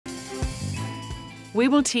We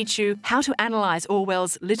will teach you how to analyse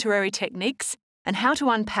Orwell's literary techniques and how to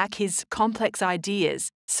unpack his complex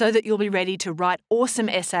ideas so that you'll be ready to write awesome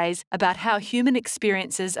essays about how human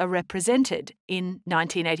experiences are represented in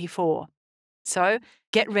 1984. So,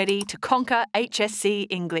 get ready to conquer HSC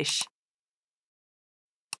English.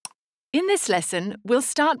 In this lesson, we'll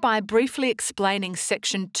start by briefly explaining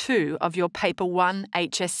Section 2 of your Paper 1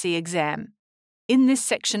 HSC exam. In this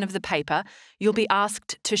section of the paper, you'll be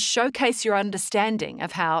asked to showcase your understanding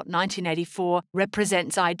of how 1984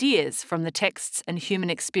 represents ideas from the Texts and Human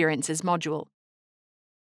Experiences module.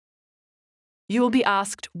 You will be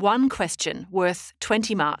asked one question worth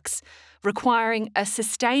 20 marks, requiring a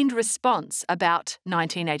sustained response about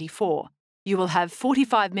 1984. You will have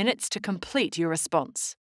 45 minutes to complete your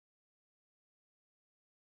response.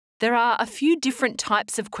 There are a few different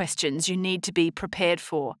types of questions you need to be prepared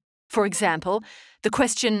for. For example, the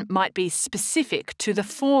question might be specific to the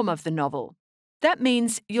form of the novel. That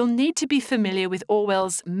means you'll need to be familiar with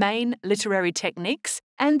Orwell's main literary techniques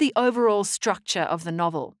and the overall structure of the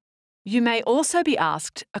novel. You may also be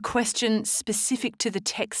asked a question specific to the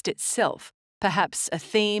text itself, perhaps a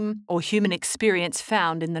theme or human experience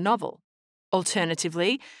found in the novel.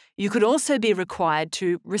 Alternatively, you could also be required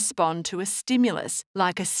to respond to a stimulus,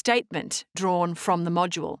 like a statement drawn from the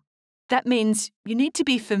module. That means you need to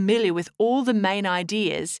be familiar with all the main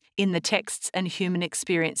ideas in the Texts and Human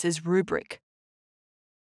Experiences rubric.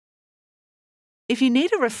 If you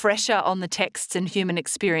need a refresher on the Texts and Human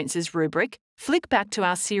Experiences rubric, flick back to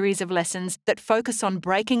our series of lessons that focus on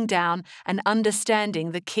breaking down and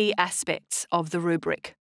understanding the key aspects of the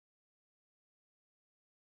rubric.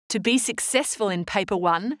 To be successful in Paper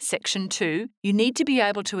 1, Section 2, you need to be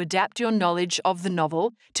able to adapt your knowledge of the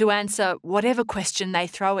novel to answer whatever question they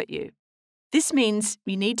throw at you. This means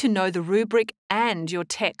you need to know the rubric and your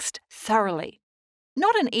text thoroughly.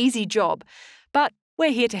 Not an easy job, but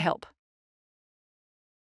we're here to help.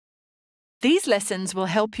 These lessons will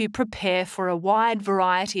help you prepare for a wide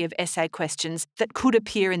variety of essay questions that could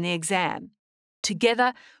appear in the exam.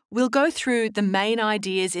 Together, we'll go through the main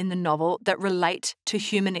ideas in the novel that relate to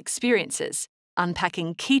human experiences,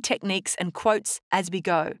 unpacking key techniques and quotes as we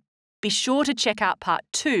go. Be sure to check out Part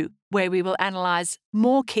 2, where we will analyse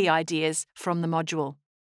more key ideas from the module.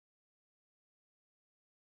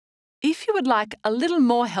 If you would like a little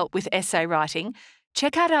more help with essay writing,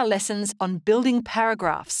 check out our lessons on building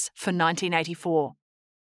paragraphs for 1984.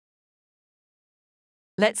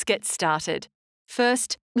 Let's get started.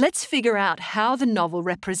 First, let's figure out how the novel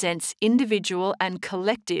represents individual and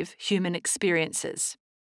collective human experiences.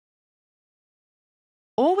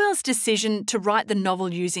 Orwell's decision to write the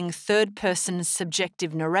novel using third-person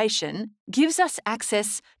subjective narration gives us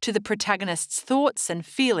access to the protagonist's thoughts and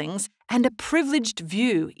feelings and a privileged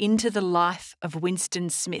view into the life of Winston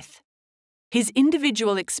Smith. His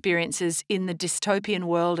individual experiences in the dystopian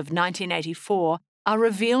world of 1984 are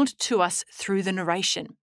revealed to us through the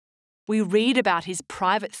narration. We read about his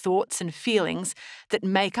private thoughts and feelings that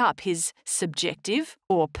make up his subjective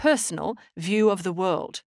or personal view of the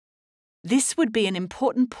world. This would be an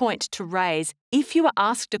important point to raise if you were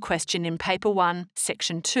asked a question in Paper 1,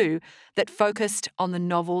 Section 2 that focused on the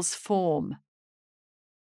novel's form.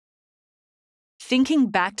 Thinking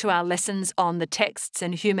back to our lessons on the Texts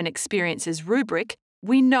and Human Experiences rubric,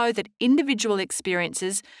 we know that individual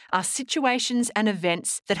experiences are situations and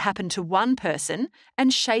events that happen to one person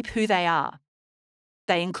and shape who they are.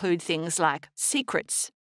 They include things like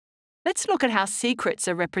secrets. Let's look at how secrets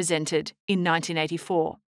are represented in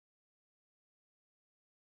 1984.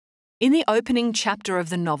 In the opening chapter of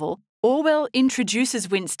the novel, Orwell introduces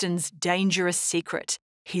Winston's dangerous secret,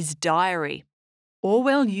 his diary.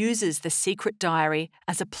 Orwell uses the secret diary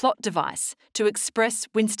as a plot device to express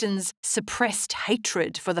Winston's suppressed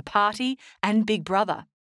hatred for the party and Big Brother.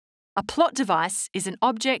 A plot device is an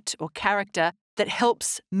object or character that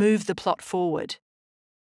helps move the plot forward.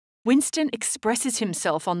 Winston expresses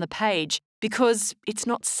himself on the page because it's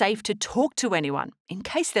not safe to talk to anyone in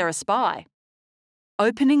case they're a spy.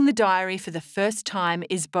 Opening the diary for the first time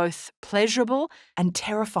is both pleasurable and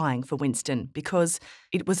terrifying for Winston because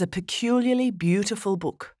it was a peculiarly beautiful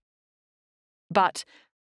book. But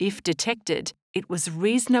if detected, it was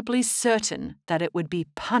reasonably certain that it would be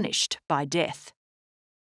punished by death.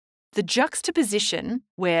 The juxtaposition,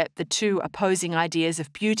 where the two opposing ideas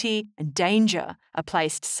of beauty and danger are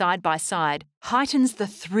placed side by side, heightens the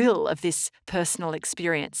thrill of this personal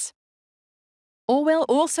experience. Orwell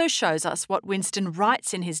also shows us what Winston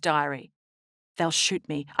writes in his diary. They'll shoot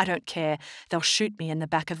me, I don't care. They'll shoot me in the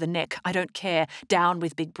back of the neck, I don't care. Down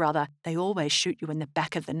with Big Brother. They always shoot you in the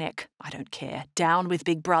back of the neck, I don't care. Down with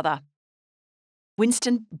Big Brother.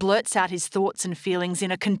 Winston blurts out his thoughts and feelings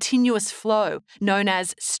in a continuous flow known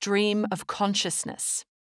as stream of consciousness.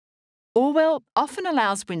 Orwell often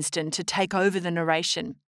allows Winston to take over the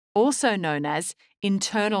narration, also known as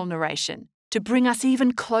internal narration, to bring us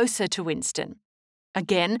even closer to Winston.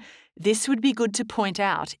 Again, this would be good to point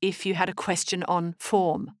out if you had a question on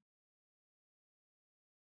form.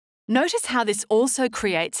 Notice how this also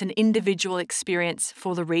creates an individual experience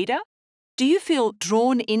for the reader. Do you feel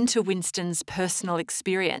drawn into Winston's personal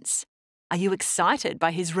experience? Are you excited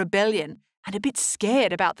by his rebellion and a bit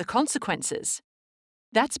scared about the consequences?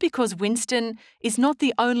 That's because Winston is not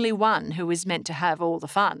the only one who is meant to have all the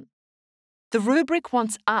fun. The rubric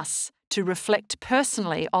wants us to reflect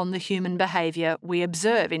personally on the human behaviour we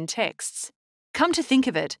observe in texts. Come to think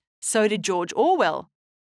of it, so did George Orwell.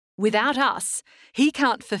 Without us, he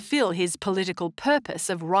can't fulfil his political purpose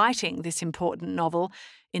of writing this important novel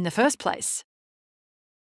in the first place.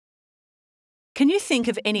 Can you think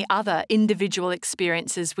of any other individual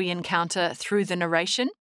experiences we encounter through the narration?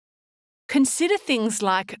 Consider things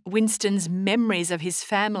like Winston's memories of his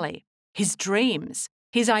family, his dreams,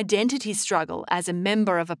 his identity struggle as a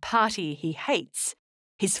member of a party he hates,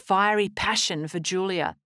 his fiery passion for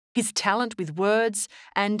Julia, his talent with words,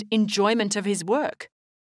 and enjoyment of his work.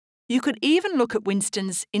 You could even look at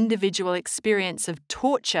Winston's individual experience of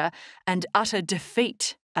torture and utter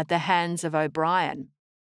defeat at the hands of O'Brien.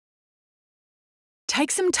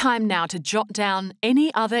 Take some time now to jot down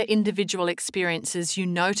any other individual experiences you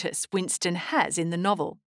notice Winston has in the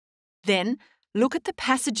novel. Then, look at the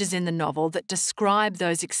passages in the novel that describe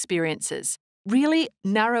those experiences. Really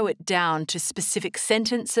narrow it down to specific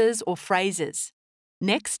sentences or phrases.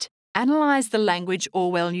 Next, analyse the language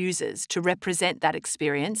Orwell uses to represent that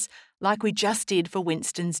experience, like we just did for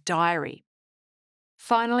Winston's diary.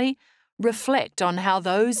 Finally, reflect on how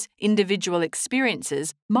those individual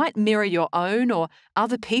experiences might mirror your own or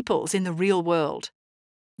other people's in the real world.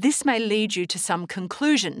 This may lead you to some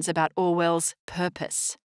conclusions about Orwell's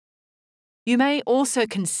purpose. You may also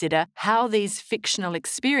consider how these fictional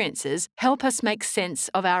experiences help us make sense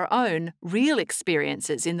of our own real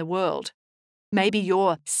experiences in the world. Maybe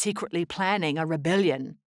you're secretly planning a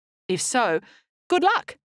rebellion. If so, good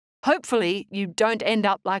luck. Hopefully, you don't end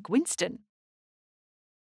up like Winston.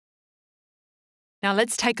 Now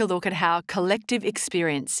let's take a look at how collective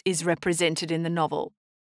experience is represented in the novel.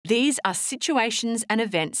 These are situations and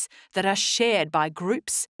events that are shared by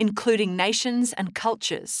groups, including nations and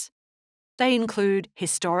cultures. They include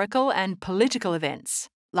historical and political events,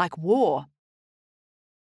 like war.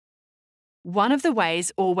 One of the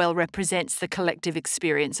ways Orwell represents the collective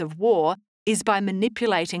experience of war is by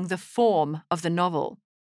manipulating the form of the novel.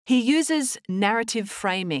 He uses narrative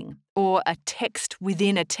framing, or a text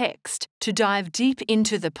within a text, to dive deep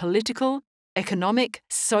into the political, economic,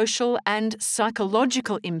 social, and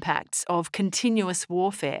psychological impacts of continuous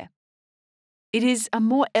warfare. It is a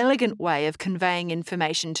more elegant way of conveying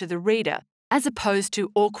information to the reader, as opposed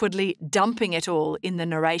to awkwardly dumping it all in the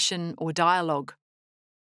narration or dialogue.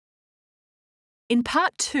 In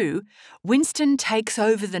Part 2, Winston takes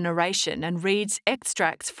over the narration and reads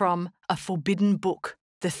extracts from A Forbidden Book,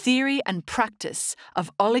 The Theory and Practice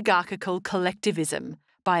of Oligarchical Collectivism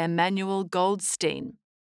by Emmanuel Goldstein.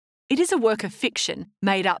 It is a work of fiction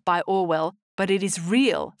made up by Orwell, but it is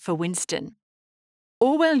real for Winston.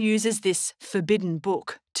 Orwell uses this forbidden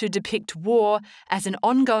book to depict war as an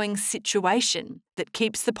ongoing situation that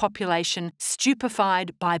keeps the population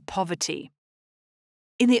stupefied by poverty.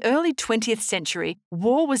 In the early 20th century,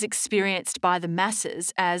 war was experienced by the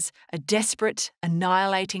masses as a desperate,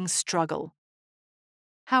 annihilating struggle.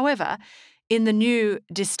 However, in the new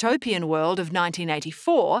dystopian world of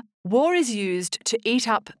 1984, war is used to eat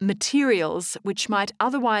up materials which might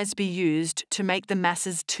otherwise be used to make the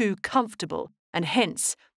masses too comfortable and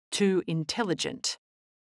hence too intelligent.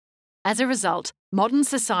 As a result, modern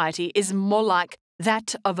society is more like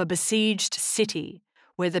that of a besieged city,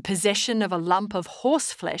 where the possession of a lump of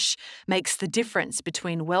horseflesh makes the difference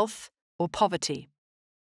between wealth or poverty.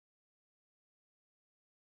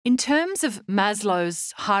 In terms of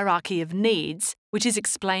Maslow's hierarchy of needs, which is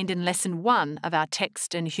explained in Lesson 1 of our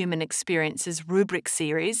Text and Human Experiences rubric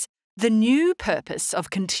series, the new purpose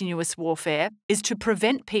of continuous warfare is to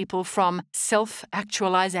prevent people from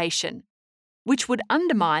self-actualization, which would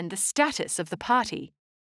undermine the status of the party.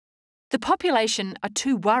 The population are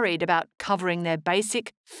too worried about covering their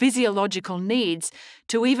basic physiological needs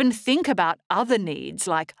to even think about other needs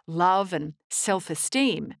like love and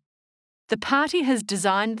self-esteem. The party has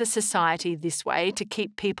designed the society this way to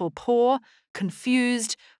keep people poor,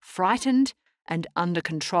 confused, frightened, and under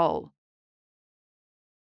control.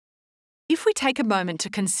 If we take a moment to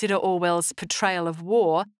consider Orwell's portrayal of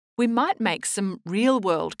war, we might make some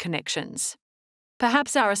real-world connections.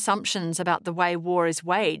 Perhaps our assumptions about the way war is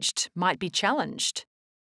waged might be challenged.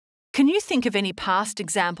 Can you think of any past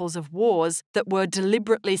examples of wars that were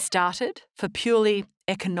deliberately started for purely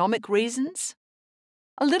economic reasons?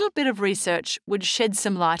 A little bit of research would shed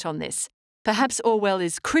some light on this. Perhaps Orwell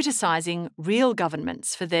is criticising real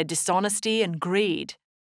governments for their dishonesty and greed.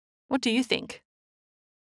 What do you think?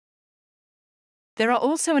 There are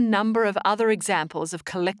also a number of other examples of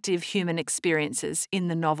collective human experiences in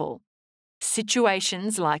the novel.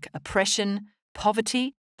 Situations like oppression,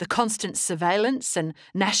 poverty, the constant surveillance and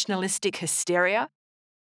nationalistic hysteria.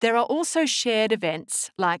 There are also shared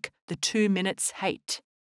events like the 2 minutes hate.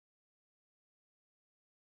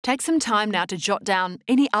 Take some time now to jot down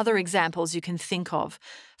any other examples you can think of.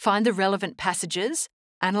 Find the relevant passages,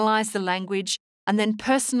 analyse the language, and then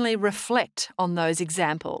personally reflect on those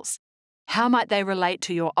examples. How might they relate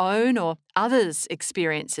to your own or others'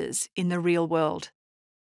 experiences in the real world?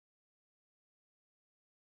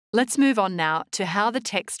 Let's move on now to how the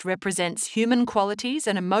text represents human qualities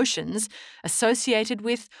and emotions associated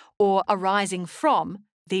with or arising from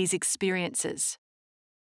these experiences.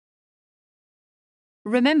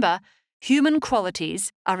 Remember, human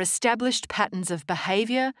qualities are established patterns of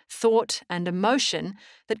behaviour, thought, and emotion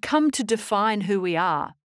that come to define who we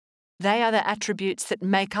are. They are the attributes that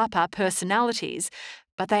make up our personalities,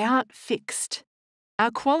 but they aren't fixed. Our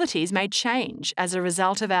qualities may change as a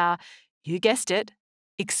result of our, you guessed it,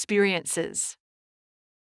 experiences.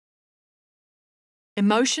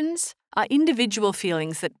 Emotions are individual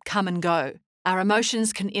feelings that come and go. Our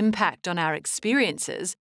emotions can impact on our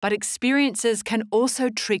experiences, but experiences can also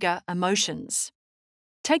trigger emotions.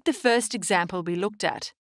 Take the first example we looked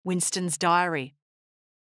at, Winston's diary.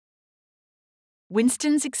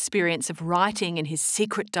 Winston's experience of writing in his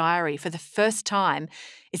secret diary for the first time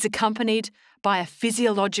is accompanied by a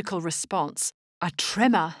physiological response. A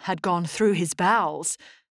tremor had gone through his bowels.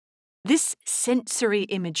 This sensory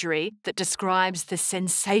imagery that describes the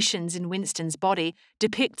sensations in Winston's body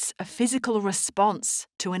depicts a physical response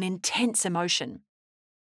to an intense emotion.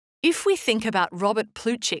 If we think about Robert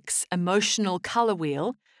Plutchik's emotional colour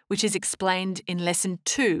wheel, which is explained in Lesson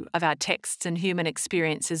 2 of our Texts and Human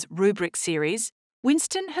Experiences rubric series,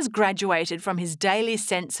 Winston has graduated from his daily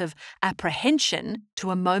sense of apprehension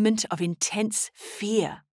to a moment of intense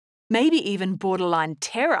fear, maybe even borderline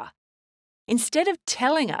terror. Instead of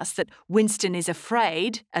telling us that Winston is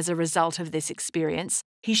afraid as a result of this experience,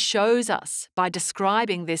 he shows us by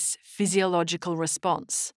describing this physiological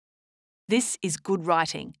response. This is good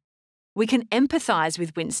writing. We can empathise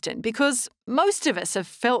with Winston because most of us have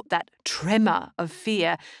felt that tremor of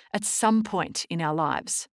fear at some point in our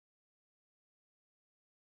lives.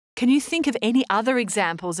 Can you think of any other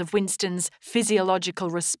examples of Winston's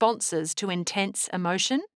physiological responses to intense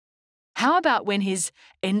emotion? How about when his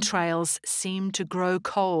entrails seemed to grow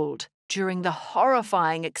cold during the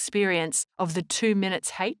horrifying experience of the 2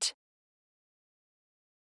 minutes hate?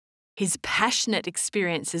 His passionate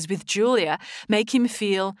experiences with Julia make him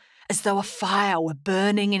feel as though a fire were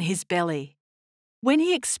burning in his belly. When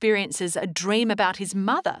he experiences a dream about his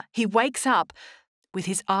mother, he wakes up with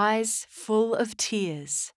his eyes full of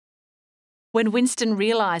tears. When Winston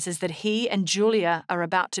realises that he and Julia are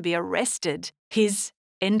about to be arrested, his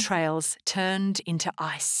entrails turned into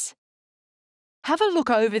ice. Have a look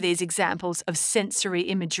over these examples of sensory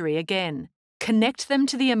imagery again. Connect them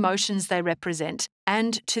to the emotions they represent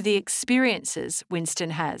and to the experiences Winston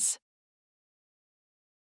has.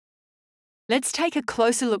 Let's take a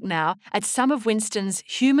closer look now at some of Winston's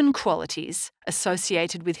human qualities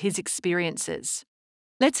associated with his experiences.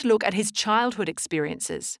 Let's look at his childhood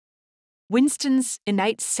experiences. Winston's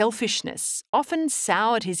innate selfishness often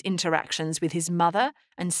soured his interactions with his mother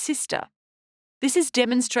and sister. This is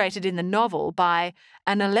demonstrated in the novel by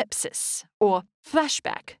analepsis, or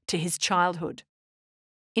flashback to his childhood.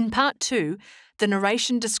 In Part 2, the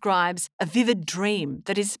narration describes a vivid dream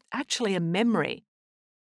that is actually a memory.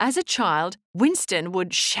 As a child, Winston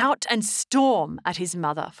would shout and storm at his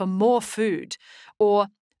mother for more food, or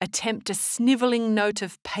attempt a snivelling note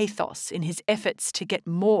of pathos in his efforts to get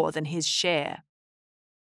more than his share.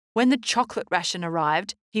 When the chocolate ration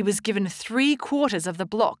arrived, he was given 3/4 of the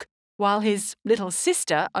block, while his little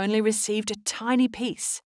sister only received a tiny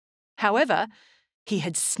piece. However, he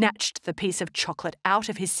had snatched the piece of chocolate out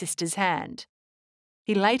of his sister's hand.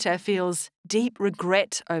 He later feels deep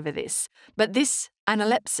regret over this, but this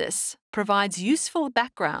analepsis provides useful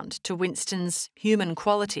background to Winston's human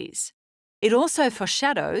qualities. It also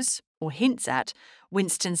foreshadows, or hints at,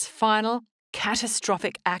 Winston's final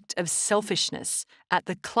catastrophic act of selfishness at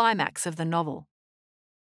the climax of the novel.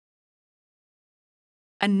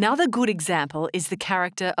 Another good example is the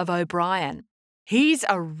character of O'Brien. He's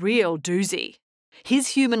a real doozy. His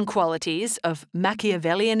human qualities of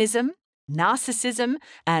Machiavellianism, narcissism,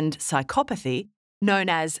 and psychopathy, known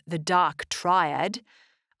as the Dark Triad,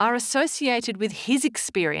 are associated with his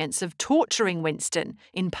experience of torturing Winston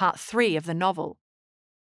in Part 3 of the novel.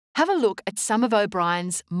 Have a look at some of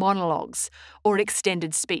O'Brien's monologues or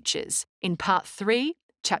extended speeches in Part 3,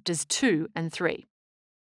 Chapters 2 and 3.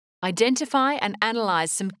 Identify and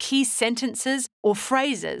analyse some key sentences or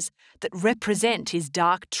phrases that represent his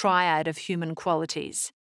dark triad of human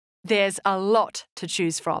qualities. There's a lot to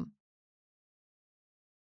choose from.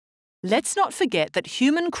 Let's not forget that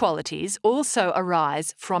human qualities also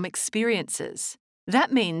arise from experiences.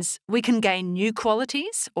 That means we can gain new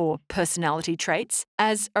qualities or personality traits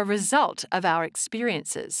as a result of our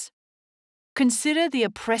experiences. Consider the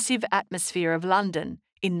oppressive atmosphere of London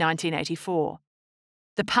in 1984.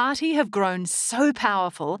 The party have grown so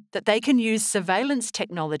powerful that they can use surveillance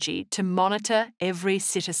technology to monitor every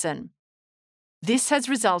citizen. This has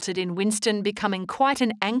resulted in Winston becoming quite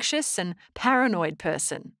an anxious and paranoid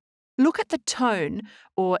person. Look at the tone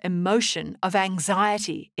or emotion of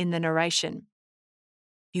anxiety in the narration.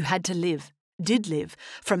 You had to live, did live,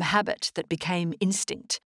 from habit that became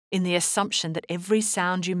instinct, in the assumption that every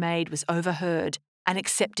sound you made was overheard, and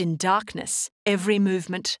except in darkness, every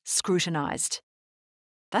movement scrutinised.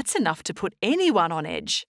 That's enough to put anyone on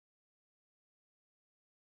edge.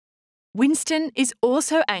 Winston is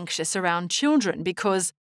also anxious around children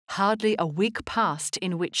because hardly a week passed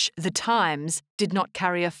in which The Times did not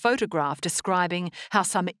carry a photograph describing how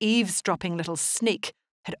some eavesdropping little sneak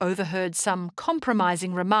had overheard some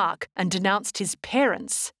compromising remark and denounced his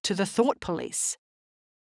parents to the thought police.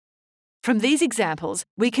 From these examples,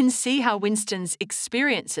 we can see how Winston's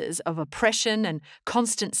experiences of oppression and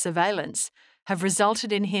constant surveillance have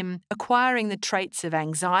resulted in him acquiring the traits of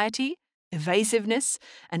anxiety, evasiveness,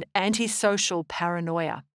 and antisocial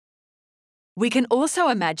paranoia. We can also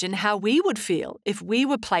imagine how we would feel if we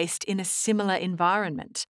were placed in a similar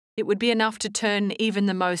environment. It would be enough to turn even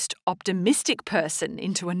the most optimistic person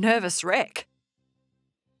into a nervous wreck.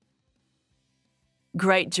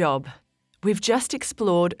 Great job. We've just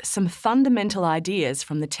explored some fundamental ideas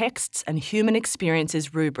from the Texts and Human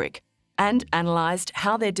Experiences rubric and analysed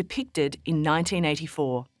how they're depicted in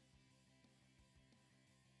 1984.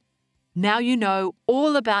 Now you know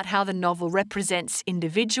all about how the novel represents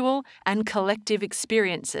individual and collective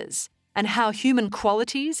experiences and how human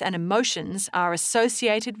qualities and emotions are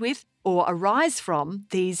associated with or arise from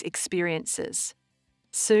these experiences.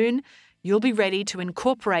 Soon, you'll be ready to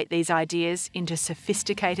incorporate these ideas into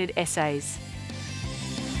sophisticated essays.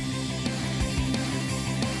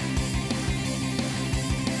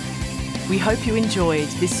 We hope you enjoyed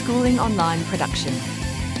this Schooling Online production.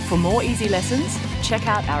 For more easy lessons, check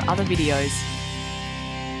out our other videos.